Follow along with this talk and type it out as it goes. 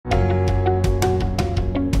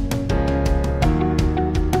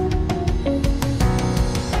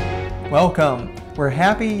Welcome. We're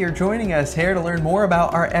happy you're joining us here to learn more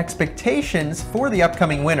about our expectations for the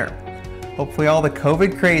upcoming winter. Hopefully all the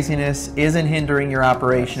COVID craziness isn't hindering your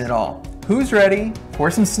operation at all. Who's ready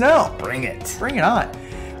for some snow? Bring it. Bring it on.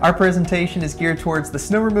 Our presentation is geared towards the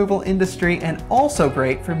snow removal industry and also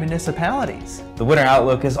great for municipalities. The winter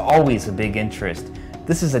outlook is always a big interest.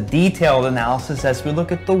 This is a detailed analysis as we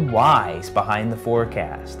look at the whys behind the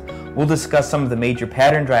forecast. We'll discuss some of the major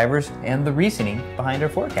pattern drivers and the reasoning behind our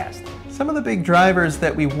forecast. Some of the big drivers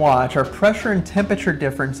that we watch are pressure and temperature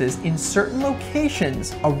differences in certain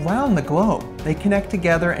locations around the globe. They connect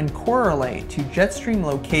together and correlate to jet stream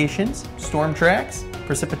locations, storm tracks,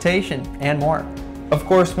 precipitation, and more. Of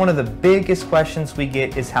course, one of the biggest questions we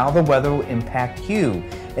get is how the weather will impact you.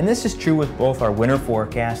 And this is true with both our winter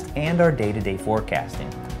forecast and our day-to-day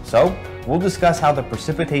forecasting. So, we'll discuss how the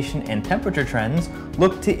precipitation and temperature trends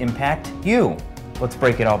look to impact you. Let's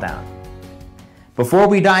break it all down. Before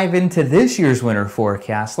we dive into this year's winter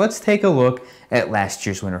forecast, let's take a look at last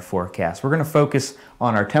year's winter forecast. We're going to focus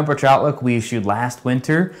on our temperature outlook we issued last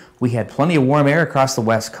winter. We had plenty of warm air across the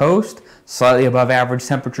west coast, slightly above average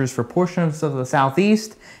temperatures for portions of the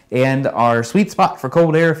southeast, and our sweet spot for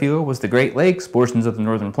cold air, if you will, was the Great Lakes, portions of the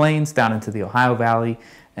northern plains, down into the Ohio Valley,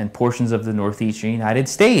 and portions of the northeastern United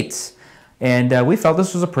States. And we felt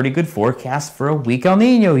this was a pretty good forecast for a weak El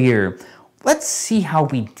Nino year. Let's see how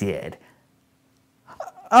we did.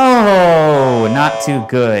 Oh, not too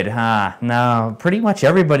good, huh? No, pretty much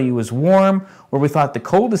everybody was warm. Where we thought the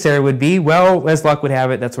coldest area would be, well, as luck would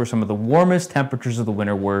have it, that's where some of the warmest temperatures of the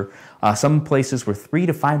winter were. Some places were 3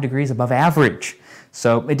 to 5 degrees above average.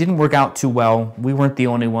 So it didn't work out too well. We weren't the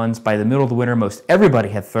only ones. By the middle of the winter, most everybody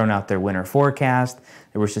had thrown out their winter forecast.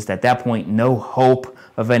 There was just at that point no hope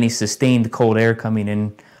of any sustained cold air coming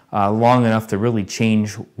in long enough to really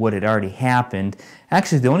change what had already happened.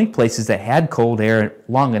 Actually, the only places that had cold air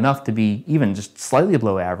long enough to be even just slightly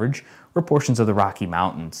below average were portions of the Rocky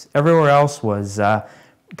Mountains. Everywhere else was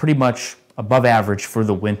pretty much above average for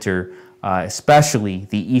the winter, especially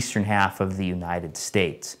the eastern half of the United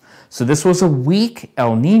States. So this was a weak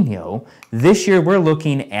El Nino. This year we're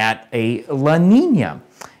looking at a La Nina.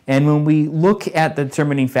 And when we look at the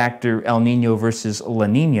determining factor El Nino versus La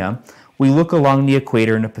Nina, we look along the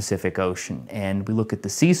equator in the Pacific Ocean, and we look at the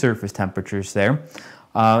sea surface temperatures there.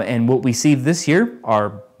 And what we see this year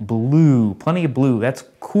are blue, plenty of blue. That's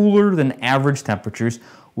cooler than average temperatures.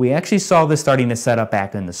 We actually saw this starting to set up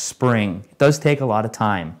back in the spring. It does take a lot of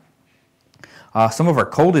time. Some of our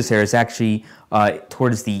coldest air is actually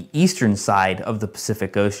towards the eastern side of the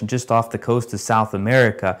Pacific Ocean, just off the coast of South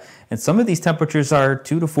America. And some of these temperatures are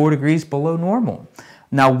 2 to 4 degrees below normal.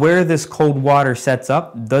 Now, where this cold water sets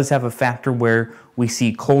up does have a factor where we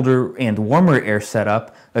see colder and warmer air set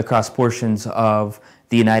up across portions of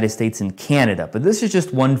the United States and Canada. But this is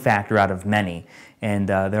just one factor out of many. And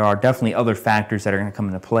there are definitely other factors that are going to come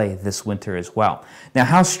into play this winter as well. Now,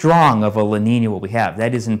 how strong of a La Nina will we have?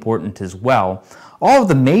 That is important as well. All of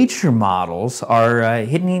the major models are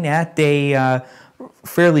hitting at a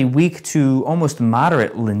fairly weak to almost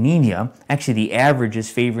moderate La Nina. Actually, the average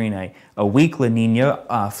is favoring a weak La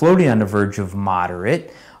Nina, floating on the verge of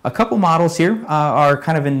moderate. A couple models here are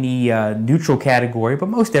kind of in the neutral category, but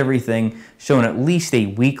most everything showing at least a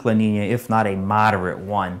weak La Nina, if not a moderate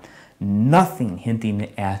one. Nothing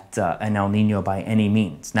hinting at an El Nino by any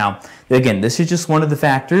means. Now, again, this is just one of the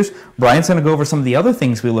factors. Brian's going to go over some of the other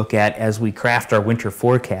things we look at as we craft our winter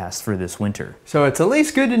forecast for this winter. So it's at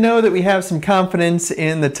least good to know that we have some confidence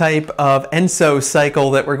in the type of ENSO cycle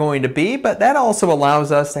that we're going to be, but that also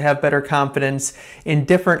allows us to have better confidence in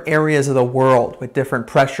different areas of the world with different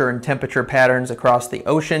pressure and temperature patterns across the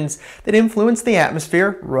oceans that influence the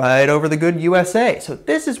atmosphere right over the good USA. So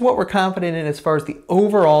this is what we're confident in as far as the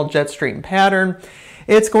overall jet stream pattern.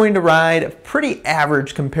 It's going to ride pretty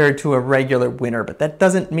average compared to a regular winter, but that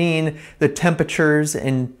doesn't mean the temperatures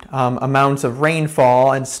and amounts of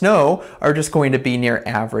rainfall and snow are just going to be near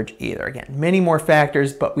average either. Again, many more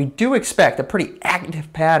factors, but we do expect a pretty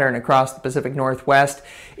active pattern across the Pacific Northwest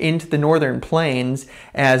into the northern plains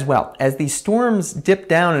as well. As these storms dip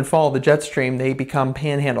down and follow the jet stream, they become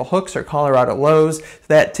panhandle hooks or Colorado lows.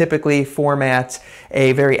 That typically formats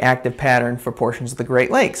a very active pattern for portions of the Great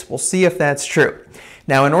Lakes. We'll see if that's true.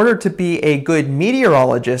 Now, in order to be a good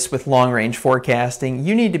meteorologist with long-range forecasting,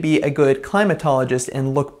 you need to be a good climatologist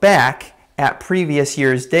and look back at previous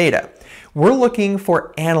year's data. We're looking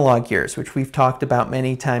for analog years, which we've talked about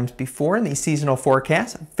many times before in these seasonal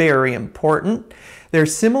forecasts. Very important. They're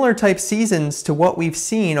similar type seasons to what we've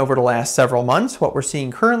seen over the last several months, what we're seeing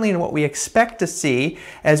currently, and what we expect to see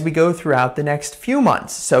as we go throughout the next few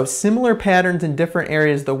months. So similar patterns in different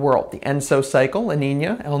areas of the world. The ENSO cycle, La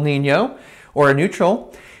Nina, El Nino, or a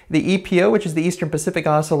neutral. The EPO, which is the Eastern Pacific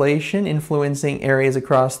Oscillation, influencing areas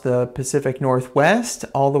across the Pacific Northwest,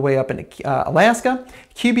 all the way up into Alaska.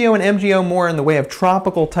 QBO and MGO more in the way of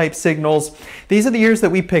tropical type signals. These are the years that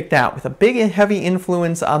we picked out with a big and heavy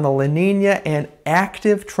influence on the La Nina and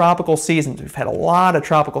active tropical seasons. We've had a lot of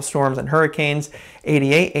tropical storms and hurricanes,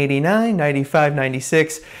 88, 89, 95,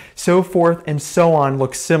 96, so forth and so on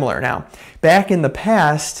look similar. Now, back in the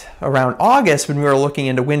past, around August, when we were looking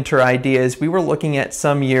into winter ideas, we were looking at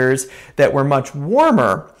some years that were much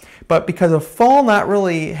warmer. But because of fall not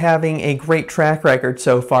really having a great track record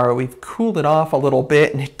so far, we've cooled it off a little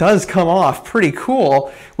bit, and it does come off pretty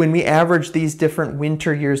cool when we average these different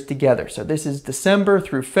winter years together. So this is December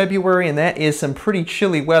through February, and that is some pretty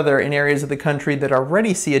chilly weather in areas of the country that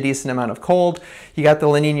already see a decent amount of cold. You got the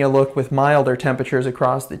La Nina look with milder temperatures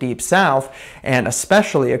across the deep south, and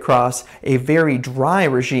especially across a very dry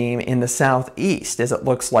regime in the southeast, as it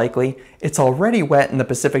looks likely. It's already wet in the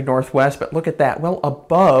Pacific Northwest, but look at that, well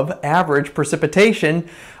above average precipitation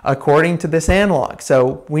according to this analog.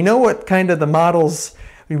 So we know what kind of the models,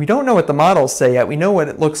 we don't know what the models say yet, we know what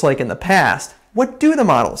it looks like in the past. What do the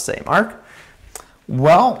models say, Mark?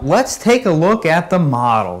 Well, let's take a look at the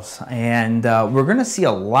models, and we're going to see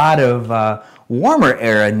a lot of warmer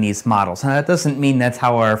air in these models. Now, that doesn't mean that's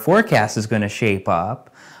how our forecast is going to shape up.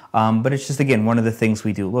 But it's just, again, one of the things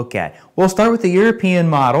we do look at. We'll start with the European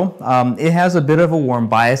model. It has a bit of a warm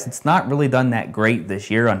bias. It's not really done that great this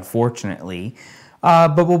year, unfortunately.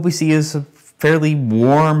 But what we see is a fairly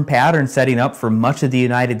warm pattern setting up for much of the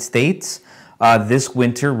United States. This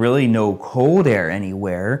winter, really no cold air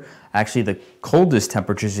anywhere. Actually, the coldest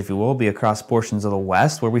temperatures, if you will be across portions of the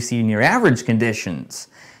West, where we see near average conditions.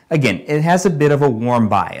 Again, it has a bit of a warm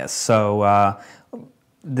bias, so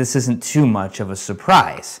this isn't too much of a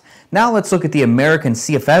surprise. Now let's look at the American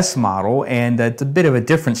CFS model, and it's a bit of a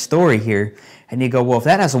different story here. And you go, well, if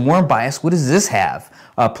that has a warm bias, what does this have?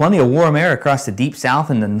 Plenty of warm air across the deep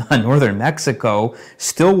south and the northern Mexico,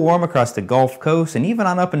 still warm across the Gulf Coast, and even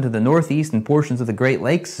on up into the northeast and portions of the Great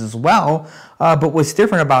Lakes as well. But what's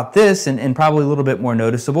different about this, and probably a little bit more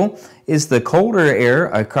noticeable, is the colder air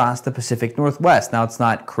across the Pacific Northwest. Now, it's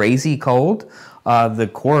not crazy cold. The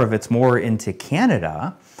core of it's more into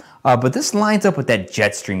Canada. But this lines up with that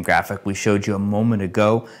jet stream graphic we showed you a moment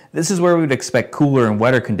ago. This is where we would expect cooler and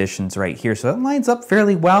wetter conditions right here. So that lines up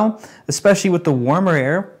fairly well, especially with the warmer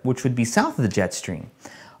air, which would be south of the jet stream.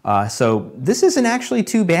 So this isn't actually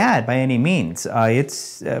too bad by any means.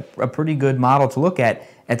 It's a pretty good model to look at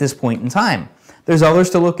this point in time. There's others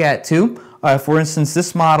to look at too. For instance,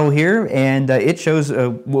 this model here, and it shows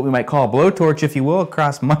what we might call a blowtorch, if you will,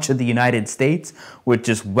 across much of the United States, with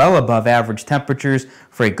just well above average temperatures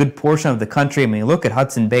for a good portion of the country. I mean, look at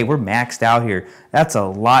Hudson Bay, we're maxed out here. That's a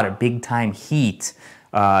lot of big time heat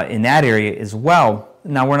in that area as well.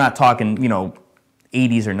 Now, we're not talking,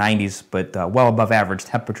 80s or 90s, but well above average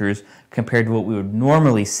temperatures compared to what we would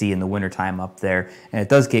normally see in the wintertime up there. And it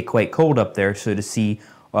does get quite cold up there, so to see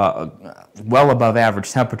well above average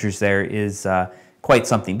temperatures there is quite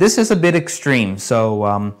something. This is a bit extreme,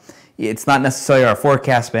 so it's not necessarily our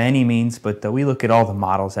forecast by any means, but we look at all the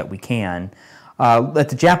models that we can. At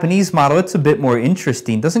the Japanese model, it's a bit more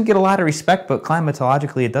interesting. Doesn't get a lot of respect, but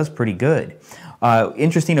climatologically it does pretty good.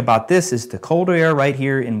 Interesting about this is the colder air right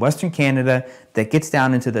here in Western Canada that gets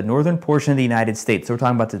down into the northern portion of the United States. So we're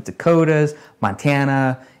talking about the Dakotas,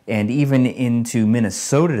 Montana, and even into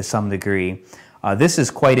Minnesota to some degree. This is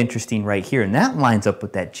quite interesting right here, and that lines up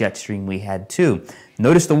with that jet stream we had too.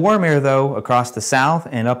 Notice the warm air, though, across the south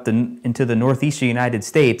and up into the northeastern United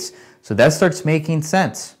States, so that starts making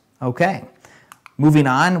sense. Okay, moving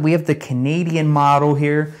on, we have the Canadian model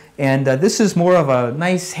here, and this is more of a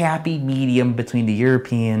nice, happy medium between the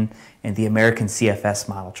European and the American CFS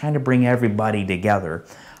model, trying to bring everybody together.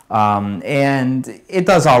 And it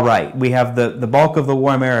does all right. We have the bulk of the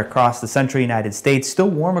warm air across the central United States, still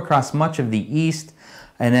warm across much of the east,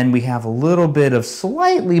 and then we have a little bit of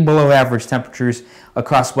slightly below average temperatures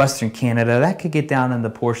across western Canada. That could get down into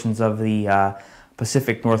portions of the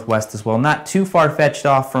Pacific Northwest as well. Not too far-fetched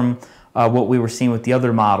off from what we were seeing with the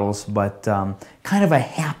other models, but kind of a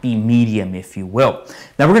happy medium, if you will.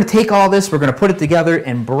 Now we're going to take all this, we're going to put it together,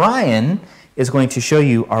 and Brian is going to show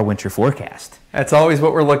you our winter forecast. That's always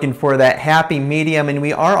what we're looking for, that happy medium, and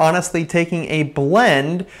we are honestly taking a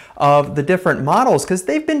blend of the different models because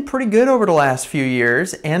they've been pretty good over the last few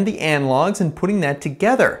years, and the analogs, and putting that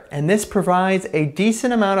together. And this provides a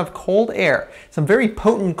decent amount of cold air, some very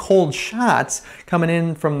potent cold shots coming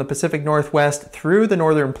in from the Pacific Northwest through the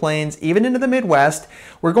northern plains, even into the Midwest.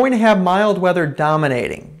 We're going to have mild weather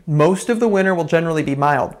dominating. Most of the winter will generally be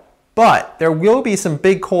mild, but there will be some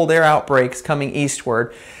big cold air outbreaks coming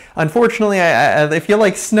eastward. Unfortunately, if you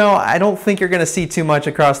like snow, I don't think you're going to see too much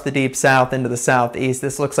across the deep south into the southeast.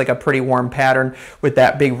 This looks like a pretty warm pattern with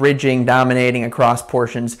that big ridging dominating across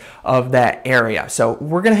portions of that area. So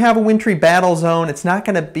we're going to have a wintry battle zone. It's not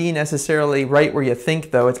going to be necessarily right where you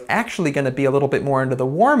think, though. It's actually going to be a little bit more into the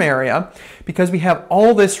warm area because we have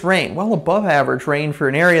all this rain, well above average rain for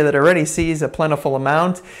an area that already sees a plentiful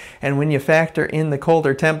amount. And when you factor in the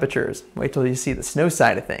colder temperatures, wait till you see the snow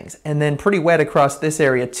side of things, and then pretty wet across this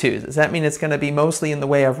area too. Does that mean it's going to be mostly in the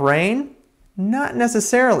way of rain? Not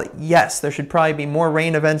necessarily. Yes, there should probably be more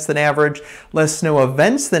rain events than average, less snow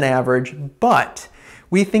events than average, but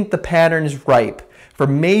we think the pattern is ripe for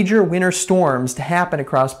major winter storms to happen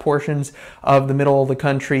across portions of the middle of the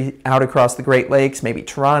country, out across the Great Lakes, maybe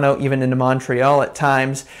Toronto, even into Montreal at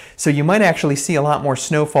times. So you might actually see a lot more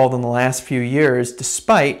snowfall than the last few years,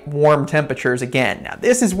 despite warm temperatures again. Now,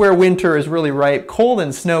 this is where winter is really ripe, cold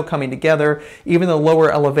and snow coming together, even the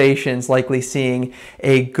lower elevations likely seeing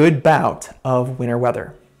a good bout of winter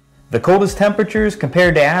weather. The coldest temperatures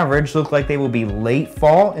compared to average look like they will be late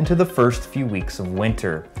fall into the first few weeks of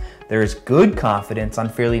winter. There is good confidence on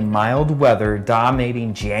fairly mild weather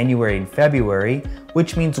dominating January and February,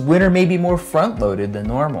 which means winter may be more front-loaded than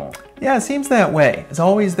normal. Yeah, it seems that way. As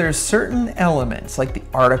always, there's certain elements like the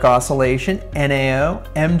Arctic Oscillation, NAO,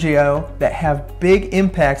 MGO, that have big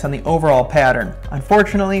impacts on the overall pattern.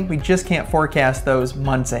 Unfortunately, we just can't forecast those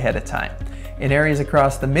months ahead of time. In areas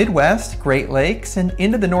across the Midwest, Great Lakes, and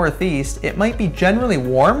into the Northeast, it might be generally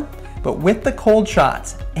warm, but with the cold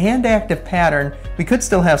shots and active pattern, we could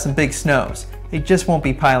still have some big snows. They just won't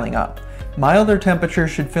be piling up. Milder temperatures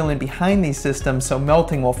should fill in behind these systems, so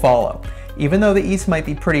melting will follow. Even though the east might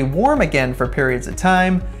be pretty warm again for periods of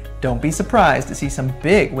time, don't be surprised to see some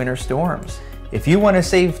big winter storms. If you want to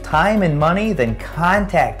save time and money, then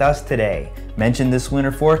contact us today. Mention this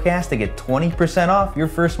winter forecast to get 20% off your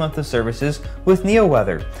first month of services with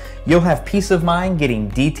NeoWeather. You'll have peace of mind getting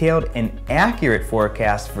detailed and accurate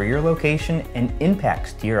forecasts for your location and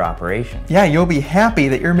impacts to your operation. Yeah, you'll be happy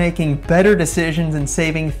that you're making better decisions and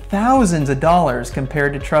saving thousands of dollars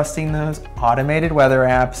compared to trusting those automated weather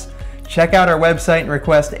apps. Check out our website and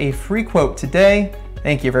request a free quote today.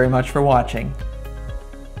 Thank you very much for watching.